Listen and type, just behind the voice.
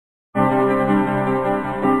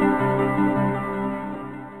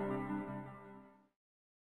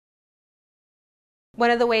One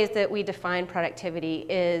of the ways that we define productivity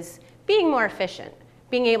is being more efficient,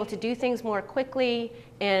 being able to do things more quickly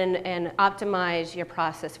and optimize your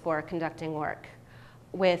process for conducting work.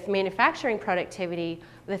 With manufacturing productivity,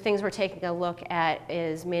 the things we're taking a look at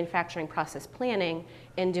is manufacturing process planning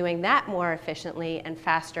and doing that more efficiently and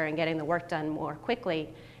faster and getting the work done more quickly.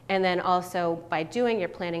 And then also by doing your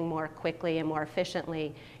planning more quickly and more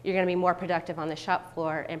efficiently, you're going to be more productive on the shop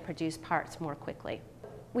floor and produce parts more quickly.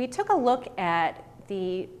 We took a look at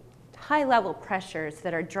the high-level pressures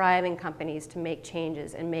that are driving companies to make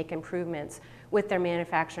changes and make improvements with their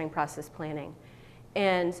manufacturing process planning.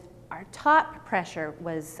 And our top pressure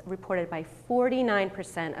was reported by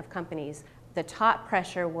 49% of companies. The top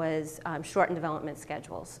pressure was shortened development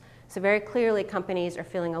schedules. So very clearly, companies are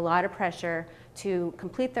feeling a lot of pressure to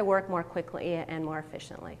complete their work more quickly and more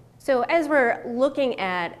efficiently. So as we're looking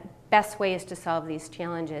at best ways to solve these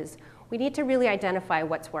challenges, we need to really identify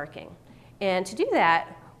what's working. And to do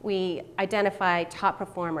that, we identify top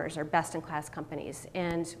performers or best-in-class companies.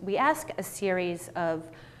 And we ask a series of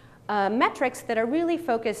metrics that are really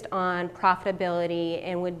focused on profitability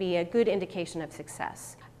and would be a good indication of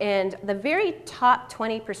success. And the very top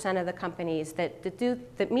 20% of the companies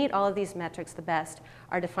that meet all of these metrics the best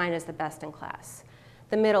are defined as the best in class.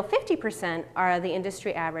 The middle 50% are the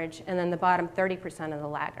industry average, and then the bottom 30% are the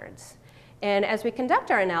laggards. And as we conduct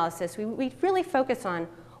our analysis, we really focus on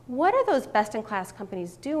what are those best in class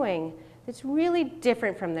companies doing that's really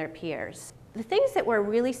different from their peers. The things that we're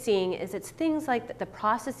really seeing is it's things like the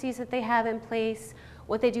processes that they have in place,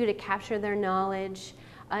 what they do to capture their knowledge,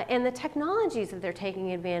 and the technologies that they're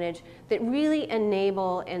taking advantage that really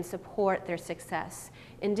enable and support their success.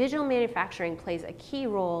 And digital manufacturing plays a key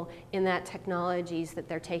role in that technologies that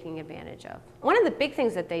they're taking advantage of. One of the big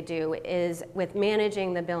things that they do is with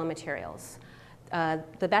managing the bill of materials.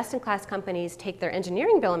 The best-in-class companies take their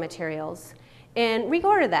engineering bill of materials and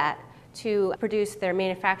reorder that to produce their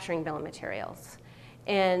manufacturing bill of materials.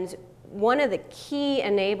 And one of the key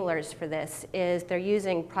enablers for this is they're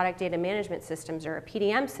using product data management systems or a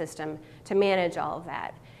PDM system to manage all of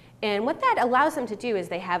that. And what that allows them to do is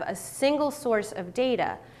they have a single source of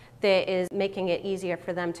data that is making it easier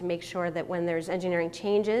for them to make sure that when there's engineering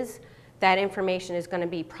changes, that information is going to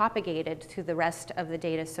be propagated to the rest of the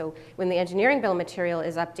data. So when the engineering bill of material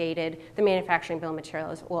is updated, the manufacturing bill of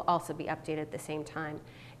materials will also be updated at the same time.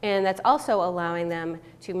 And that's also allowing them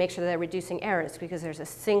to make sure they're reducing errors because there's a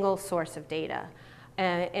single source of data.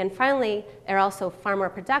 And finally, they're also far more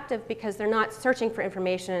productive because they're not searching for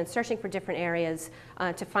information and searching for different areas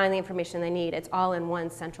to find the information they need. It's all in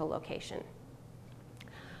one central location.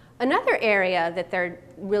 Another area that they're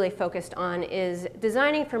really focused on is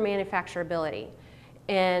designing for manufacturability.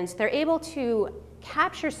 And they're able to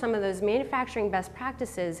capture some of those manufacturing best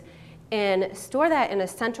practices and store that in a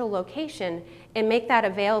central location and make that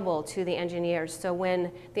available to the engineers. So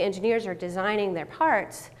when the engineers are designing their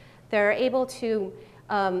parts, they're able to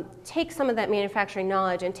take some of that manufacturing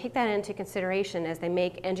knowledge and take that into consideration as they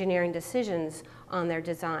make engineering decisions on their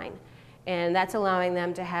design. And that's allowing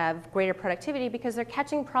them to have greater productivity because they're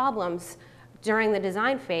catching problems during the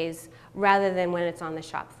design phase rather than when it's on the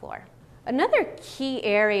shop floor. Another key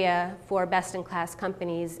area for best-in-class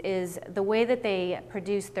companies is the way that they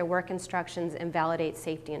produce their work instructions and validate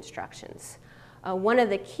safety instructions. One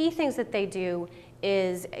of the key things that they do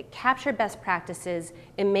is capture best practices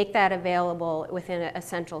and make that available within a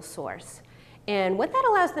central source. And what that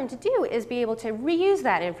allows them to do is be able to reuse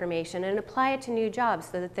that information and apply it to new jobs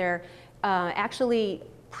so that they're actually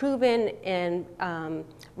proven and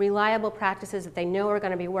reliable practices that they know are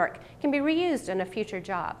going to be work can be reused in a future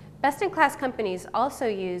job. Best-in-class companies also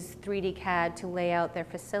use 3D CAD to lay out their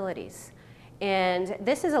facilities. And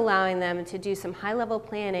this is allowing them to do some high-level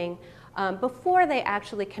planning before they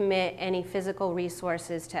actually commit any physical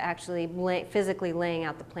resources to actually physically laying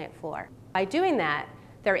out the plant floor. By doing that,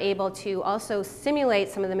 they're able to also simulate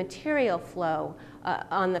some of the material flow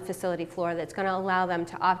on the facility floor that's going to allow them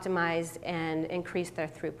to optimize and increase their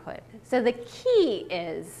throughput. So the key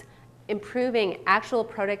is improving actual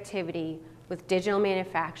productivity with digital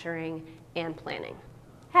manufacturing and planning.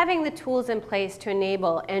 Having the tools in place to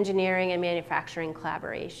enable engineering and manufacturing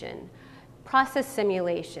collaboration, process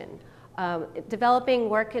simulation, developing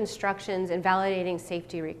work instructions and validating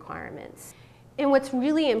safety requirements. And what's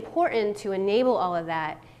really important to enable all of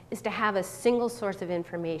that is to have a single source of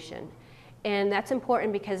information. And that's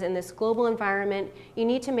important because in this global environment, you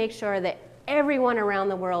need to make sure that everyone around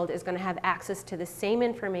the world is going to have access to the same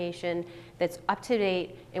information that's up to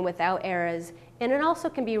date and without errors. And it also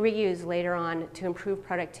can be reused later on to improve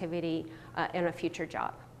productivity in a future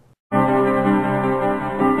job.